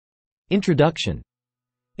Introduction.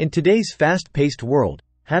 In today's fast-paced world,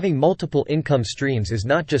 having multiple income streams is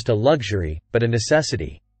not just a luxury, but a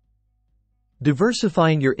necessity.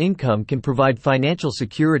 Diversifying your income can provide financial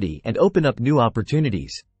security and open up new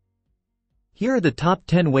opportunities. Here are the top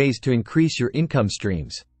 10 ways to increase your income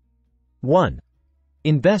streams. 1.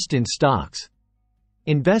 Invest in stocks.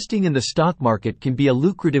 Investing in the stock market can be a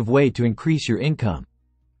lucrative way to increase your income.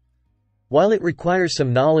 While it requires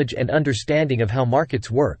some knowledge and understanding of how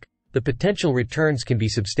markets work, the potential returns can be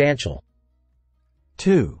substantial.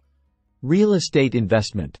 2. Real estate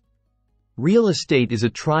investment. Real estate is a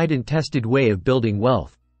tried and tested way of building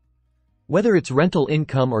wealth. Whether it's rental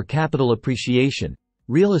income or capital appreciation,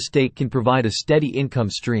 real estate can provide a steady income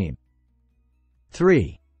stream.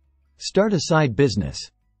 3. Start a side business.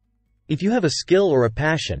 If you have a skill or a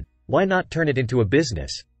passion, why not turn it into a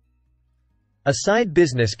business? A side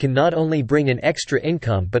business can not only bring in extra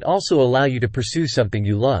income but also allow you to pursue something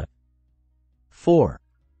you love. 4.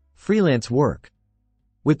 Freelance work.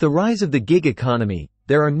 With the rise of the gig economy,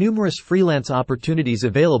 there are numerous freelance opportunities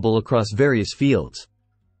available across various fields.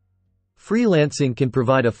 Freelancing can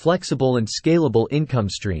provide a flexible and scalable income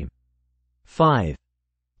stream. 5.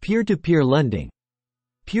 Peer-to-peer lending.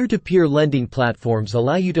 Peer-to-peer lending platforms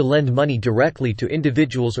allow you to lend money directly to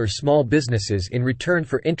individuals or small businesses in return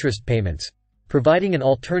for interest payments, providing an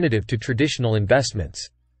alternative to traditional investments.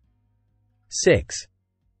 6.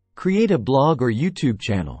 Create a blog or YouTube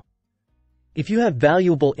channel. If you have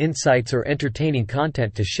valuable insights or entertaining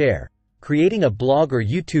content to share, creating a blog or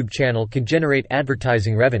YouTube channel can generate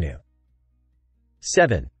advertising revenue.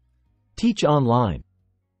 7. Teach online.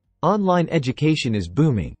 Online education is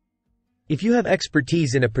booming. If you have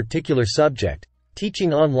expertise in a particular subject,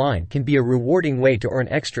 teaching online can be a rewarding way to earn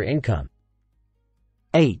extra income.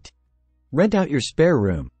 8. Rent out your spare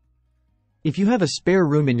room. If you have a spare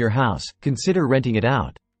room in your house, consider renting it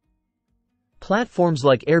out. Platforms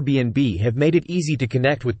like Airbnb have made it easy to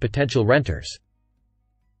connect with potential renters.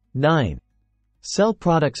 9. Sell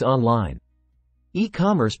products online.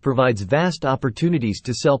 E-commerce provides vast opportunities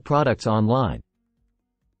to sell products online.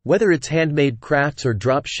 Whether it's handmade crafts or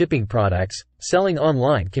drop shipping products, selling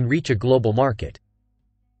online can reach a global market.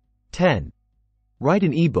 10. Write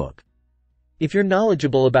an ebook. If you're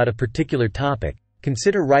knowledgeable about a particular topic,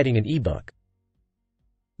 consider writing an ebook.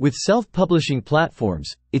 With self-publishing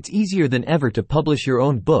platforms, it's easier than ever to publish your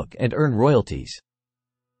own book and earn royalties.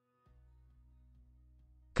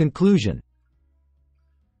 Conclusion.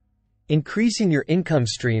 Increasing your income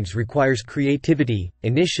streams requires creativity,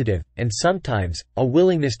 initiative, and sometimes, a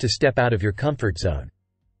willingness to step out of your comfort zone.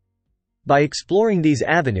 By exploring these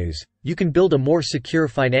avenues, you can build a more secure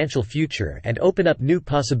financial future and open up new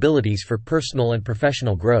possibilities for personal and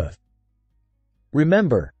professional growth.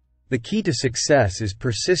 Remember, the key to success is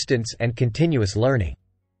persistence and continuous learning.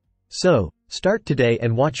 So, start today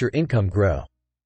and watch your income grow.